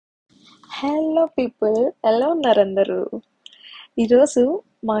Hello people, ఎలా ఉన్నారు అందరూ? ఈరోజు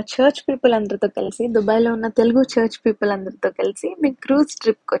మా చర్చ్ పీపుల్ అందరితో కలిసి, దుబాయ్లో ఉన్న తెలుగు చర్చ్ పీపుల్ అందరితో కలిసి మేము క్రూజ్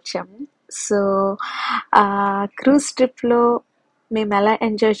ట్రిప్కి వచ్చాము. సో ఆ క్రూజ్ ట్రిప్లో మేము ఎలా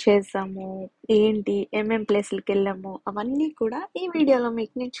ఎంజాయ్ చేసాము, ఏంటి, ఏమేం ప్లేస్లకి వెళ్ళాము, అవన్నీ కూడా ఈ వీడియోలో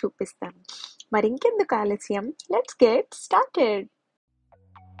మీకు నేను చూపిస్తాను. మరి ఇంకెందుకు ఆలస్యం, let's get started.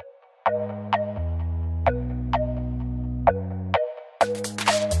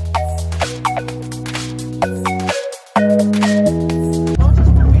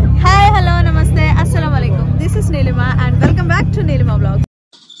 Hi, hello, namaste, assalamu alaikum. This is Neelima and welcome back to Neelima Vlogs.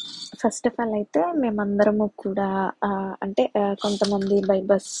 First of all అయితే మేమందరము కూడా అంటే కొంతమంది బై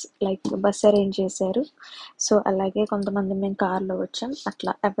బస్ బస్ అరేంజ్ చేశారు. సో అలాగే కొంతమంది మేము కార్లో వచ్చాం.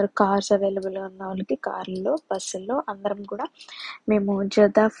 అట్లా ఎవరు కార్స్ అవైలబుల్ ఉన్న వాళ్ళకి కార్లో, బస్సుల్లో అందరం కూడా మేము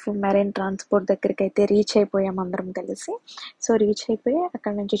జదాఫ్ మెరైన్ ట్రాన్స్పోర్ట్ దగ్గరికి అయితే రీచ్ అయిపోయాం అందరం కలిసి. సో రీచ్ అయిపోయి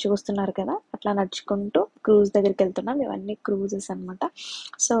అక్కడ నుంచి చూస్తున్నారు కదా, అట్లా నడుచుకుంటూ క్రూజ్ దగ్గరికి వెళ్తున్నాం. ఇవన్నీ క్రూజెస్ అనమాట.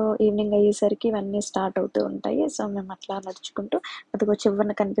 సో ఈవినింగ్ అయ్యేసరికి ఇవన్నీ స్టార్ట్ అవుతూ ఉంటాయి. సో మేము అట్లా నడుచుకుంటూ, అదిగో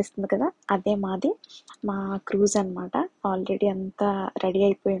చివరిన కనిపిస్తుంది కదా, అదే మా క్రూజ్ అనమాట. ఆల్రెడీ అంతా రెడీ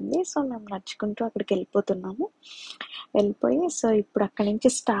అయిపోయింది. సో మేము నడుచుకుంటూ అక్కడికి వెళ్ళిపోయి సో ఇప్పుడు అక్కడి నుంచి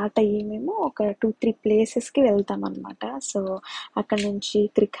స్టార్ట్ అయ్యి మేము ఒక 2-3 ప్లేసెస్కి వెళ్తాం అనమాట. సో అక్కడ నుంచి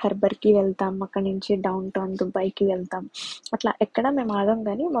క్రిక్ హార్బర్కి వెళ్తాం, అక్కడ నుంచి డౌన్ టౌన్ దుబాయ్కి వెళ్తాం. అట్లా ఎక్కడ మేము ఆగం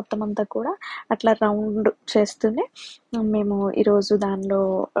కానీ మొత్తం అంతా కూడా అట్లా రౌండ్ చేస్తూనే మేము ఈరోజు దానిలో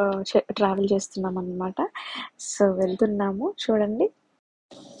ట్రావెల్ చేస్తున్నాం అనమాట. సో వెళ్తున్నాము, చూడండి.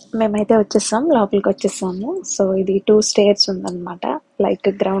 మేమైతే లోపలికి వచ్చేసాము. సో ఇది 2 స్టేర్స్ ఉందన్నమాట, like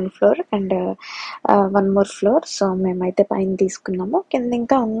ground floor and 1 more floor. So మేమైతే పైన తీసుకున్నాము. కింద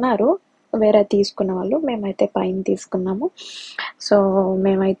ఇంకా ఉన్నారు వేరే తీసుకున్న వాళ్ళు, మేమైతే పైన తీసుకున్నాము. సో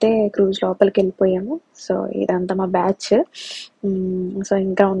మేమైతే క్రూజ్ లోపలికి వెళ్ళిపోయాము. సో ఇదంతా మా బ్యాచ్. సో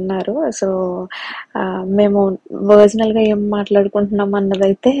ఇంకా ఉన్నారు. సో మేము ఒరిజినల్గా ఏం మాట్లాడుకుంటున్నాం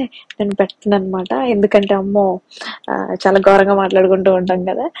అన్నదైతే నేను పెట్టను అనమాట, ఎందుకంటే అమ్మో చాలా ఘోరంగా మాట్లాడుకుంటూ ఉంటాం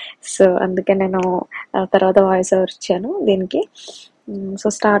కదా. సో అందుకే నేను తర్వాత వాయిస్ ఓవర్ ఇచ్చాను దీనికి. సో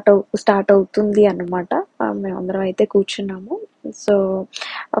స్టార్ట్ అవుతుంది అన్నమాట. మేమందరం అయితే కూర్చున్నాము. సో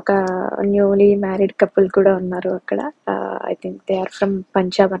ఒక న్యూలీ మ్యారీడ్ కపుల్ కూడా ఉన్నారు అక్కడ. I think they are from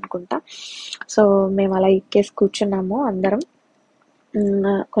Punjab అనుకుంటా. సో మేము అలా ఎక్కేసి కూర్చున్నాము అందరం.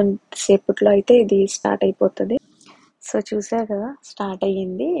 కొంతసేపట్లో అయితే ఇది స్టార్ట్ అయిపోతుంది. సో చూసారు కదా, స్టార్ట్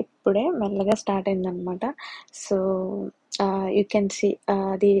అయ్యింది, ఇప్పుడే మెల్లగా స్టార్ట్ అయింది అనమాట. సో యూ కెన్ సీ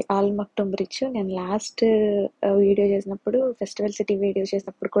అది ఆల్ మక్టూమ్ బ్రిడ్జ్. నేను లాస్ట్ వీడియో చేసినప్పుడు, ఫెస్టివల్ సిటీ వీడియో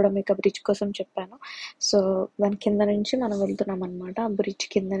చేసినప్పుడు కూడా మీకు ఆ బ్రిడ్జ్ కోసం చెప్పాను. సో దాని కింద నుంచి మనం వెళ్తున్నాం అనమాట, ఆ బ్రిడ్జ్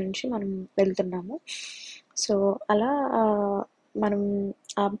కింద నుంచి మనం వెళ్తున్నాము. సో అలా మనం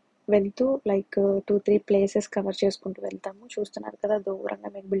వెళ్తూ లైక్ 2-3 ప్లేసెస్ కవర్ చేసుకుంటూ వెళ్తాము. చూస్తున్నారు కదా, దూరంగా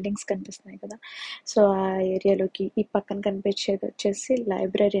మీకు బిల్డింగ్స్ కనిపిస్తున్నాయి కదా. సో ఆ ఏరియాలోకి ఈ పక్కన కనిపించేది వచ్చేసి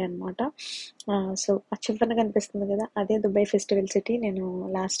లైబ్రరీ అనమాట. సో ఆ చివరన కనిపిస్తుంది కదా, అదే దుబాయ్ ఫెస్టివల్ సిటీ. నేను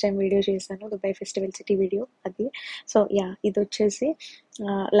లాస్ట్ టైం వీడియో చేశాను, దుబాయ్ ఫెస్టివల్ సిటీ వీడియో అది. సో ఇది వచ్చేసి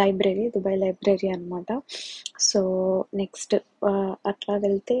లైబ్రరీ, దుబాయ్ లైబ్రరీ అనమాట. సో నెక్స్ట్ అట్లా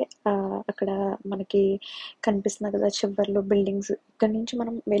వెళ్తే అక్కడ మనకి కనిపిస్తుంది కదా చివర్లో బిల్డింగ్స్. ఇక్కడ నుంచి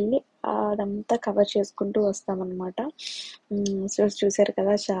మనం వెళ్ళి అదంతా కవర్ చేసుకుంటూ వస్తామన్నమాట. సో చూసారు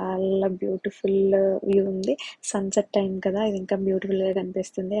కదా, చాలా బ్యూటిఫుల్ వ్యూ ఉంది. సన్సెట్ టైం కదా, ఇది ఇంకా బ్యూటిఫుల్గా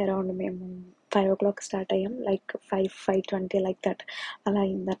కనిపిస్తుంది. అరౌండ్ మేము 5 o'clock స్టార్ట్ అయ్యాం, లైక్ 5:20 లైక్ దట్ అలా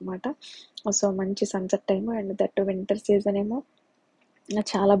అయిందనమాట. సో మంచి sunset time, and that winter season ఏమో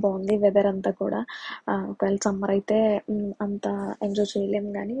చాలా బాగుంది వెదర్ అంతా కూడా. ఒకవేళ సమ్మర్ అయితే అంత ఎంజాయ్ చేయలేము,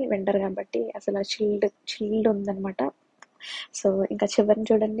 కానీ వింటర్ కాబట్టి అసలు చిల్డ్ ఉందన్నమాట. సో ఇంకా చివరిని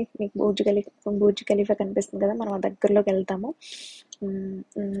చూడండి, మీకు బుర్జ్ ఖలీఫా కనిపిస్తుంది కదా, మనం ఆ దగ్గరలోకి వెళ్తాము.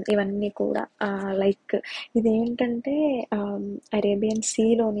 ఇవన్నీ కూడా లైక్ ఇదేంటంటే అరేబియన్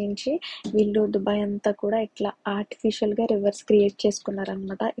సీలో నుంచి వీళ్ళు దుబాయ్ అంతా కూడా ఇట్లా ఆర్టిఫిషియల్గా రివర్స్ క్రియేట్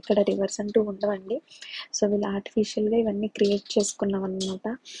చేసుకున్నారనమాట. ఇక్కడ రివర్స్ అంటూ ఉండవండి. సో వీళ్ళు ఆర్టిఫిషియల్గా ఇవన్నీ క్రియేట్ చేసుకున్నాం అనమాట.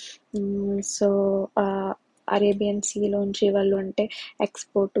 సో అరేబియన్ సీలోంచి వాళ్ళు అంటే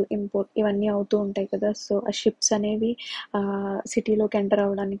ఎక్స్పోర్ట్, ఇంపోర్ట్ ఇవన్నీ అవుతూ ఉంటాయి కదా. సో ఆ షిప్స్ అనేవి సిటీలోకి ఎంటర్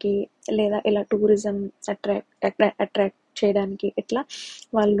అవ్వడానికి, లేదా ఇలా టూరిజం అట్రాక్ట్ చేయడానికి ఇట్లా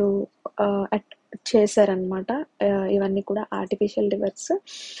వాళ్ళు చేశారనమాట. ఇవన్నీ కూడా ఆర్టిఫిషియల్ రివర్స్.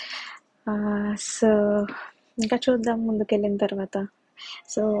 సో ఇంకా చూద్దాం ముందుకెళ్ళిన తర్వాత.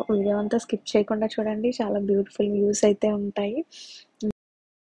 సో వీడియో అంతా స్కిప్ చేయకుండా చూడండి, చాలా బ్యూటిఫుల్ వ్యూస్ అయితే ఉంటాయి.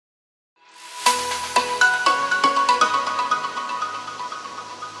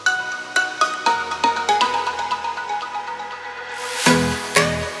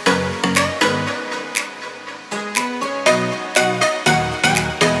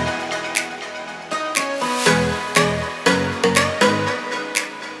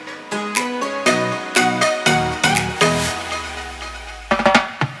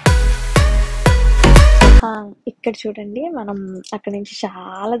 ఇక్కడ చూడండి, మనం అక్కడి నుంచి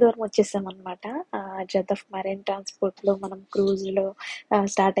చాలా దూరం వచ్చేసాం అనమాట. జతఫ్ మరైన్ ట్రాన్స్పోర్ట్లో మనం క్రూజ్లో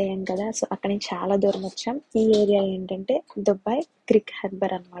స్టార్ట్ అయ్యాం కదా. సో అక్కడి నుంచి చాలా దూరం వచ్చాం. ఈ ఏరియా ఏంటంటే దుబాయ్ క్రిక్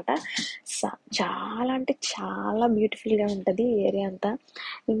హార్బర్ అనమాట. చాలా అంటే చాలా బ్యూటిఫుల్గా ఉంటుంది ఈ ఏరియా అంతా.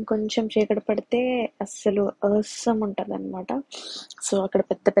 ఇంకొంచెం చీకటి పడితే అస్సలు అవసరం ఉంటుంది అనమాట. సో అక్కడ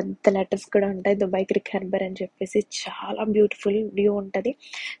పెద్ద పెద్ద లెటర్స్ కూడా ఉంటాయి, దుబాయ్ క్రిక్ హార్బర్ అని చెప్పేసి. చాలా బ్యూటిఫుల్ వ్యూ ఉంటుంది.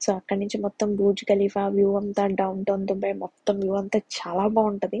 సో అక్కడి నుంచి మొత్తం బూర్జ్ ఖలీఫా వ్యూ అంతా, డౌన్ టౌన్ దుబాయ్ మొత్తం వ్యూ అంతా చాలా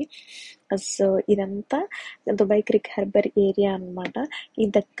బాగుంటుంది. సో ఇదంతా దుబాయ్ క్రిక్ హార్బర్ ఏరియా అనమాట. ఈ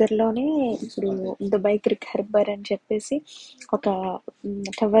దగ్గరలోనే ఇప్పుడు దుబాయ్ క్రిక్ హార్బర్ అని చెప్పేసి ఒక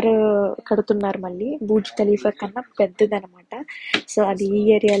టవర్ కడుతున్నారు, మళ్ళీ బూర్జ్ ఖలీఫా కన్నా పెద్దదనమాట. సో అది ఈ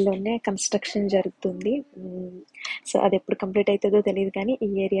ఏరియాలోనే కన్స్ట్రక్షన్ జరుగుతుంది. సో అది ఎప్పుడు కంప్లీట్ అవుతుందో తెలియదు, కానీ ఈ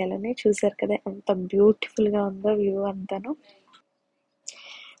ఏరియాలోనే. చూసారు కదా ఎంత బ్యూటిఫుల్గా ఉందో వ్యూ అంతాను.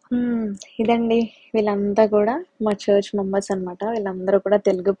 ఇదండి, వీళ్ళంతా కూడా మా చర్చ్ మెంబర్స్ అనమాట. వీళ్ళందరూ కూడా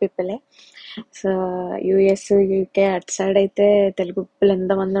తెలుగు పీపులే. సో యుఎస్, యూకే అటు సైడ్ అయితే తెలుగు పీపుల్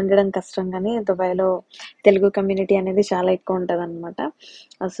ఎంతమంది ఉండడం కష్టం, కానీ దుబాయ్లో తెలుగు కమ్యూనిటీ అనేది చాలా ఎక్కువ ఉంటుంది అనమాట.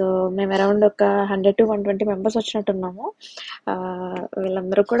 సో మేము అరౌండ్ ఒక 100 to 120 మెంబర్స్ వచ్చినట్టున్నాము.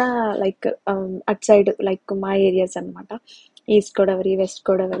 వీళ్ళందరూ కూడా లైక్ అటు సైడ్, లైక్ మా ఏరియాస్ అనమాట. East Godavari, west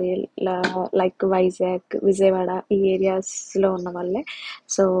Godavari, like Vizag, Vijayawada ఈ ఏరియాస్లో ఉన్న వాళ్ళే.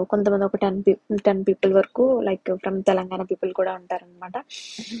 సో కొంతమంది ఒక 10 పీపుల్ వరకు లైక్ ఫ్రమ్ తెలంగాణ పీపుల్ కూడా ఉంటారనమాట.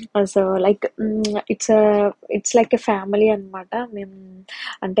 So like it's like a family అనమాట. మేము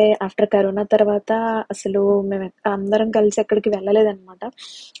అంటే ఆఫ్టర్ కరోనా తర్వాత అసలు మేము అందరం కలిసి ఎక్కడికి వెళ్ళలేదన్నమాట.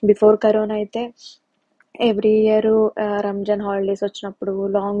 బిఫోర్ కరోనా అయితే ఎవ్రీ ఇయర్ రంజాన్ హాలిడేస్ వచ్చినప్పుడు,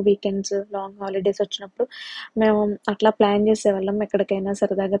 లాంగ్ వీకెండ్స్, లాంగ్ హాలిడేస్ వచ్చినప్పుడు మేము అట్లా ప్లాన్ చేసేవాళ్ళం, ఎక్కడికైనా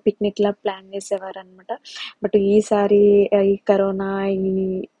సరదాగా పిక్నిక్ లా ప్లాన్ చేసేవారు అనమాట. బట్ ఈసారి ఈ కరోనా, ఈ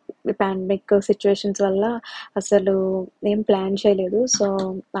పాండమిక్ సిచ్యువేషన్స్ వల్ల అసలు ఏం ప్లాన్ చేయలేదు. సో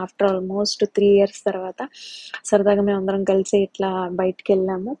ఆఫ్టర్ ఆల్మోస్ట్ 3 years తర్వాత సరదాగా మేము అందరం కలిసి ఇట్లా బయటికి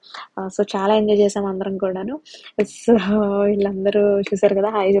వెళ్ళాము. సో చాలా ఎంజాయ్ చేసాము అందరం కూడాను. సో వీళ్ళందరూ చూసారు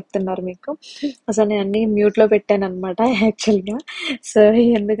కదా, హాయ్ చెప్తున్నారు మీకు. అసలు నేను అన్ని మ్యూట్లో పెట్టాను అనమాట యాక్చువల్గా. సో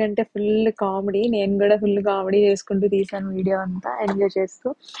ఎందుకంటే ఫుల్ కామెడీ, నేను కూడా ఫుల్ కామెడీ చేసుకుంటూ తీసాను వీడియో అంతా, ఎంజాయ్ చేస్తూ.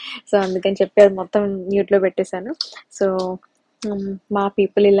 సో అందుకని చెప్పి అది మొత్తం మ్యూట్లో పెట్టేశాను. సో మా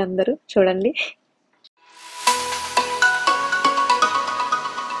పీపుల్ వీళ్ళందరూ చూడండి.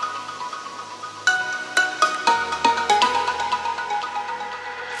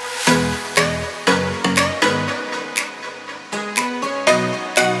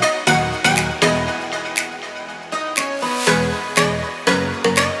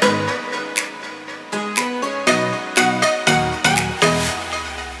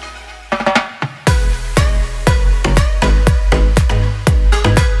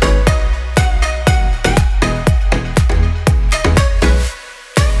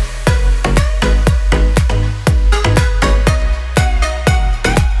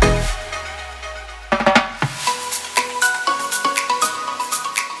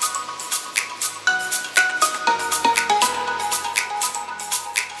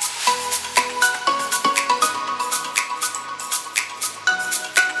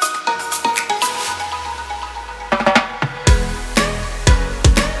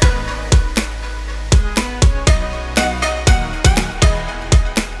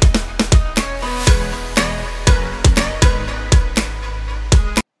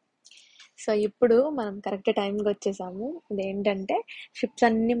 సో ఇప్పుడు మనం కరెక్ట్ టైంకి వచ్చేసాము. ఇదేంటంటే షిప్స్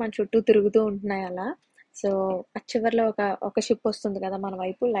అన్నీ మన చుట్టూ తిరుగుతూ ఉంటున్నాయి అలా. సో ఆ చివరిలో ఒక షిప్ వస్తుంది కదా మన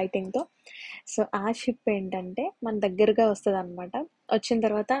వైపు లైటింగ్తో. సో ఆ షిప్ ఏంటంటే మన దగ్గరగా వస్తుంది అనమాట. వచ్చిన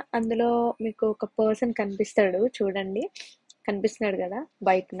తర్వాత అందులో మీకు ఒక పర్సన్ కనిపిస్తాడు, చూడండి, కనిపిస్తున్నాడు కదా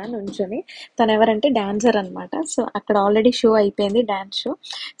బయటన నుంచొని. తను ఎవరంటే డాన్సర్ అనమాట. సో అక్కడ ఆల్రెడీ షో అయిపోయింది, డాన్స్ షో.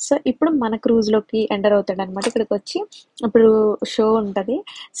 సో ఇప్పుడు మన క్రూజ్లోకి ఎంటర్ అవుతాడు అనమాట. ఇక్కడికి వచ్చి ఇప్పుడు షో ఉంటుంది.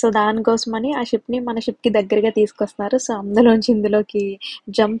 సో దానికోసమని ఆ షిప్ని మన షిప్కి దగ్గరగా తీసుకొస్తున్నారు. సో అందులోంచి ఇందులోకి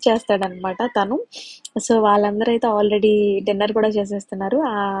జంప్ చేస్తాడనమాట తను. సో వాళ్ళందరూ అయితే ఆల్రెడీ డిన్నర్ కూడా చేసేస్తున్నారు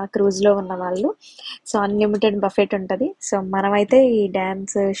ఆ క్రూజ్లో ఉన్న వాళ్ళు. సో అన్లిమిటెడ్ బఫెట్ ఉంటుంది. సో మనమైతే ఈ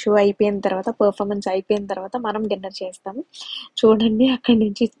డ్యాన్స్ షో అయిపోయిన తర్వాత, పర్ఫార్మెన్స్ అయిపోయిన తర్వాత మనం డిన్నర్ చేస్తాము. చూడండి, అక్కడి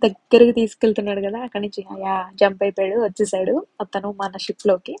నుంచి దగ్గరకు తీసుకెళ్తున్నాడు కదా, అక్కడి నుంచి జంప్ అయిపోయాడు, వచ్చేసాడు అతను మన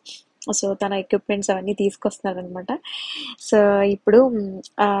షిప్లోకి. సో తన ఎక్విప్మెంట్స్ అవన్నీ తీసుకొస్తున్నాడు అనమాట. సో ఇప్పుడు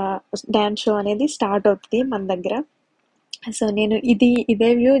డ్యాన్స్ షో అనేది స్టార్ట్ అవుతుంది మన దగ్గర. సో నేను ఇదే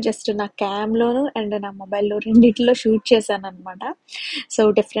వ్యూ జస్ట్ నా క్యామ్లోను అండ్ నా మొబైల్లో రెండిట్లో షూట్ చేశాను అనమాట. సో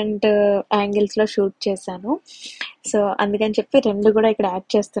డిఫరెంట్ యాంగిల్స్లో షూట్ చేశాను. సో అందుకని చెప్పి 2 కూడా ఇక్కడ యాడ్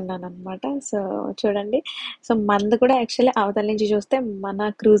చేస్తున్నాననమాట. సో చూడండి. సో మనది కూడా యాక్చువల్లీ అవతల నుంచి చూస్తే మన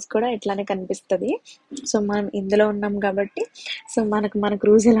క్రూజ్ కూడా ఇట్లానే కనిపిస్తది. సో మనం ఇందులో ఉన్నాం కాబట్టి సో మన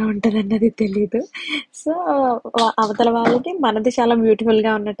క్రూజ్ ఎలా ఉంటదన్నది తెలీదు. సో అవతల వాళ్ళకి మనది చాలా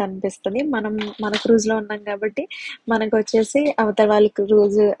బ్యూటిఫుల్‌గా ఉన్నట్టు అనిపిస్తది. మనం మన క్రూజ్‌లో ఉన్నాం కాబట్టి మనకొచ్చేసి అవతల వాళ్ళ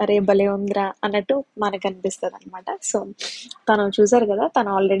క్రూజ్ అరే భలే ఉందిరా అన్నట్టు మనకనిపిస్తదనమాట. సో తను చూసారు కదా! తను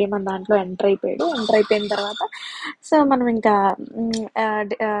ఆల్రెడీ మన దాంట్లో ఎంటర్ అయిపోయాడు. ఎంటర్ అయిపోయిన తర్వాత సో మనం ఇంకా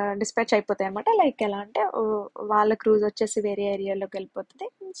డిస్పాచ్ అయిపోతాయి అనమాట. లైక్ ఎలా అంటే వాళ్ళ క్రూజ్ వచ్చేసి వేరే ఏరియాలోకి వెళ్ళిపోతుంది.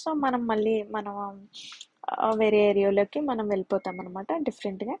 సో మనం మళ్ళీ వేరే ఏరియాలోకి మనం వెళ్ళిపోతాం అనమాట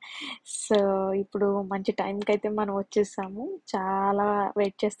డిఫరెంట్గా. సో ఇప్పుడు మంచి టైంకి అయితే మనం వచ్చేసాము. చాలా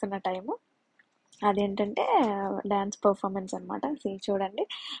వెయిట్ చేస్తున్న టైము అదేంటంటే డ్యాన్స్ పర్ఫార్మెన్స్ అనమాట. చూడండి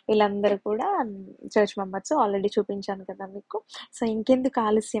వీళ్ళందరూ కూడా చర్చ్ మెంబర్స్ ఆల్రెడీ చూపించాను కదా మీకు. సో ఇంకెందుకు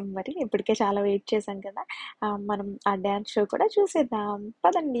ఆలస్యం, మరి ఇప్పటికే చాలా వెయిట్ చేశాం కదా, మనం ఆ డ్యాన్స్ షో కూడా చూసేద్దాం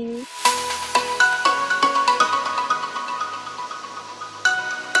పదండి.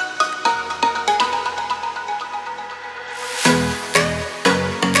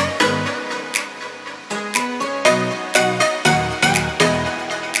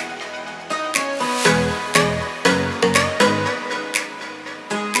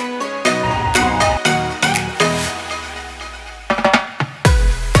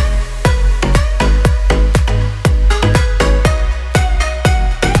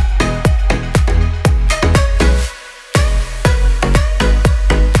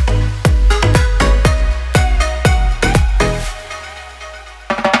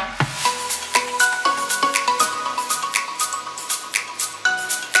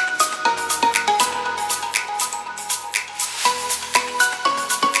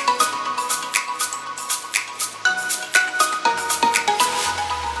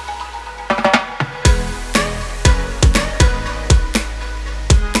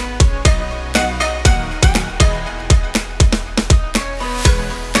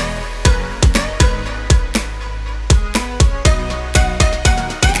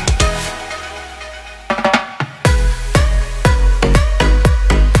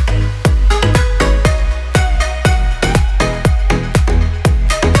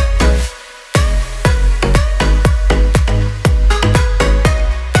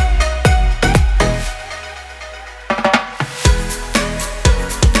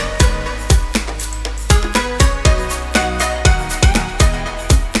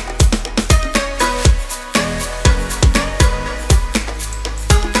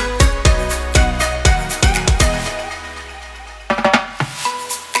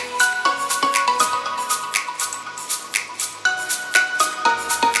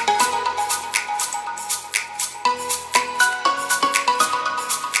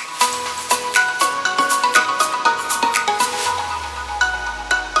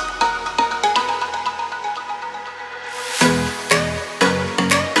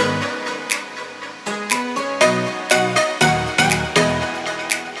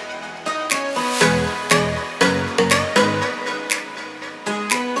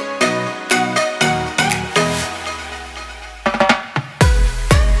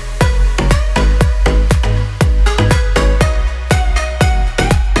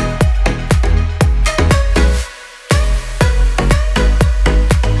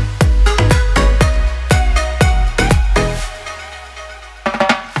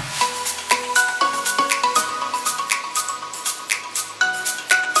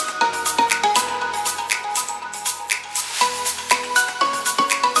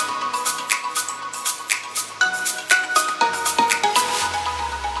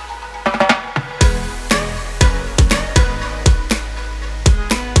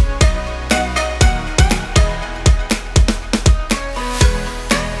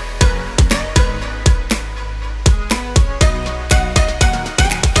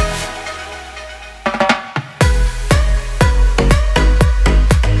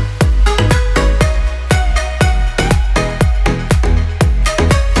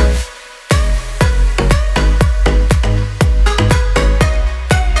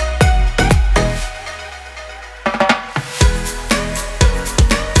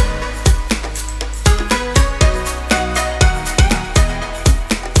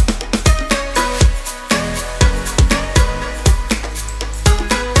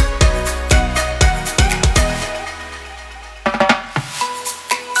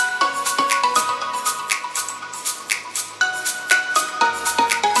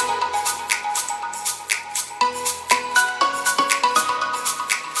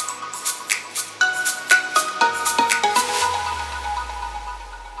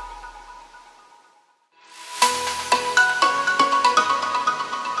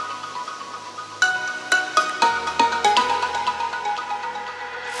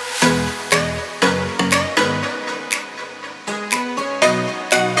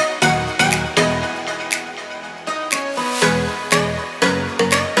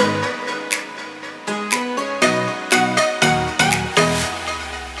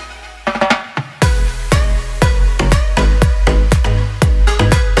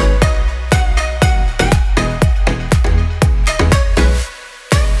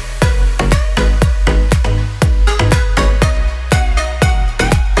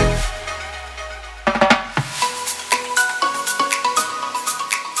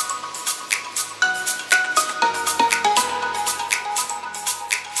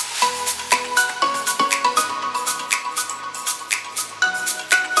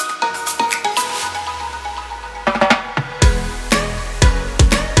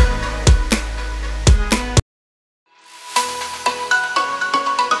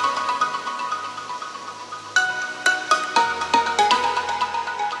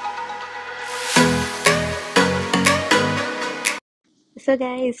 సో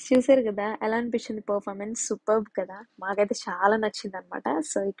గైస్ చూసారు కదా ఎలా అనిపించింది పర్ఫార్మెన్స్, సూపర్బ్ కదా, మాకైతే చాలా నచ్చింది అనమాట.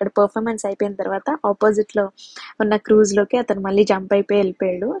 సో ఇక్కడ పర్ఫార్మెన్స్ అయిపోయిన తర్వాత ఆపోజిట్ లో ఉన్న క్రూజ్ లోకి అతను మళ్ళీ జంప్ అయిపోయి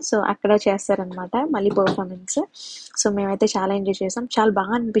వెళ్ళిపోయాడు. సో అక్కడ చేస్తారనమాట మళ్ళీ పర్ఫార్మెన్స్. సో మేమైతే చాలా ఎంజాయ్ చేసాం, చాలా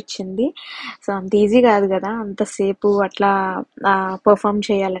బాగా అనిపించింది. సో అంత ఈజీ కాదు కదా అంతసేపు అట్లా పర్ఫామ్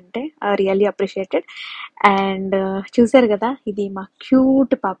చేయాలంటే, రియల్లీ అప్రిషియేటెడ్. అండ్ చూసారు కదా ఇది మా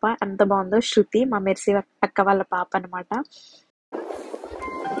క్యూట్ పాప ఎంత బాగుందో, శృతి మా మెర్సీ అక్క వాళ్ళ పాప అనమాట.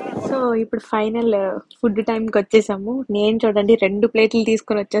 సో ఇప్పుడు ఫైనల్ ఫుడ్ టైంకి వచ్చేసాము. నేను చూడండి 2 ప్లేట్లు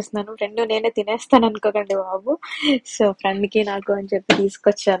తీసుకొని వచ్చేస్తున్నాను, 2 నేనే తినేస్తాను అనుకోకండి బాబు. సో ఫ్రెండ్కి నాకు అని చెప్పి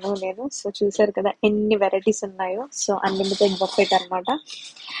తీసుకొచ్చాను నేను. సో చూసారు కదా ఎన్ని వెరైటీస్ ఉన్నాయో. సో అన్లిమిటెడ్ బఫెట్ అనమాట.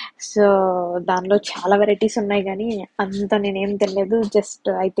 సో దానిలో చాలా వెరైటీస్ ఉన్నాయి కానీ అంత నేనేం తినలేదు. Just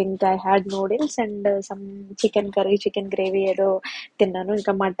I think I had noodles and some chicken curry, chicken gravy ఏదో తిన్నాను.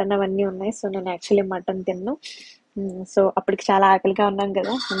 ఇంకా మటన్ అవన్నీ ఉన్నాయి. సో నేను యాక్చువల్లీ మటన్ తిన్నాను. సో అప్పటికి చాలా ఆకలిగా ఉన్నాను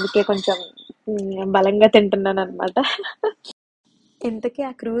కదా, అందుకే కొంచెం బలంగా తింటున్నాను అనమాట. ఇంతకీ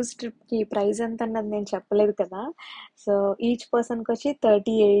ఆ క్రూజ్ ట్రిప్కి ప్రైస్ ఎంత అన్నది నేను చెప్పలేదు కదా. సో ఈచ్ పర్సన్కి వచ్చి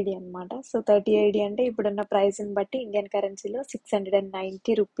 30 AED అనమాట. సో 30 AED అంటే ఇప్పుడున్న ప్రైస్ని బట్టి ఇండియన్ కరెన్సీలో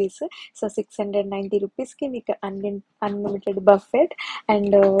 690 రూపీస్. సో 690 రూపీస్కి మీకు unlimited buffet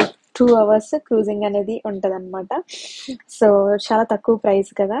and 2 hours cruising అనేది ఉంటుంది అనమాట. సో చాలా తక్కువ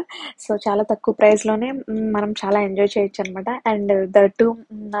ప్రైస్ కదా. సో చాలా తక్కువ ప్రైస్లోనే మనం చాలా ఎంజాయ్ చేయొచ్చు అనమాట. అండ్ దట్టు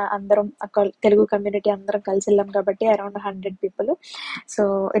అందరం తెలుగు కమ్యూనిటీ అందరం కలిసి వెళ్ళాం కాబట్టి around 100 people. So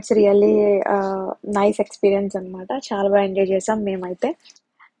it's really nice experience అనమాట. చాలా బాగా ఎంజాయ్ చేసాం మేమైతే.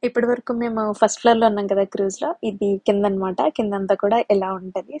 ఇప్పటి వరకు మేము ఫస్ట్ ఫ్లోర్లో ఉన్నాం కదా క్రూజ్లో, ఇది కింద అనమాట. కిందంతా కూడా ఎలా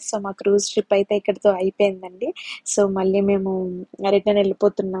ఉంటుంది. సో మా క్రూజ్ ట్రిప్ అయితే ఇక్కడితో అయిపోయిందండి. సో మళ్ళీ మేము రిటర్న్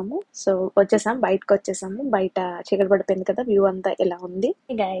వెళ్ళిపోతున్నాము. సో బయటకు వచ్చేసాము. బయట చీకటి పడిపోయింది కదా, వ్యూ అంతా ఎలా ఉంది.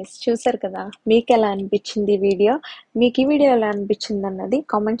 గైస్ చూసారు కదా, మీకు ఎలా అనిపించింది ఈ వీడియో, మీకు ఈ వీడియో ఎలా అనిపించింది అన్నది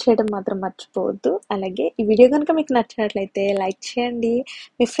కామెంట్ చేయడం మాత్రం మర్చిపోవద్దు. అలాగే ఈ వీడియో కనుక మీకు నచ్చినట్లయితే లైక్ చేయండి,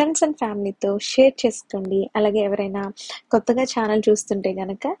 మీ ఫ్రెండ్స్ అండ్ ఫ్యామిలీతో షేర్ చేసుకోండి. అలాగే ఎవరైనా కొత్తగా ఛానల్ చూస్తుంటే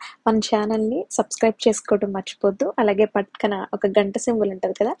కనుక మన ఛానల్ని సబ్స్క్రైబ్ చేసుకోవడం మర్చిపోద్దు. అలాగే పక్కన ఒక గంట సింబల్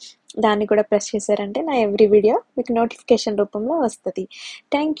ఉంటుంది కదా, దాన్ని కూడా ప్రెస్ చేశారంటే నా ఎవ్రీ వీడియో మీకు నోటిఫికేషన్ రూపంలో వస్తుంది.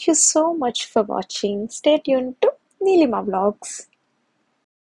 Thank you so much for watching. Stay tune to Neelima vlogs.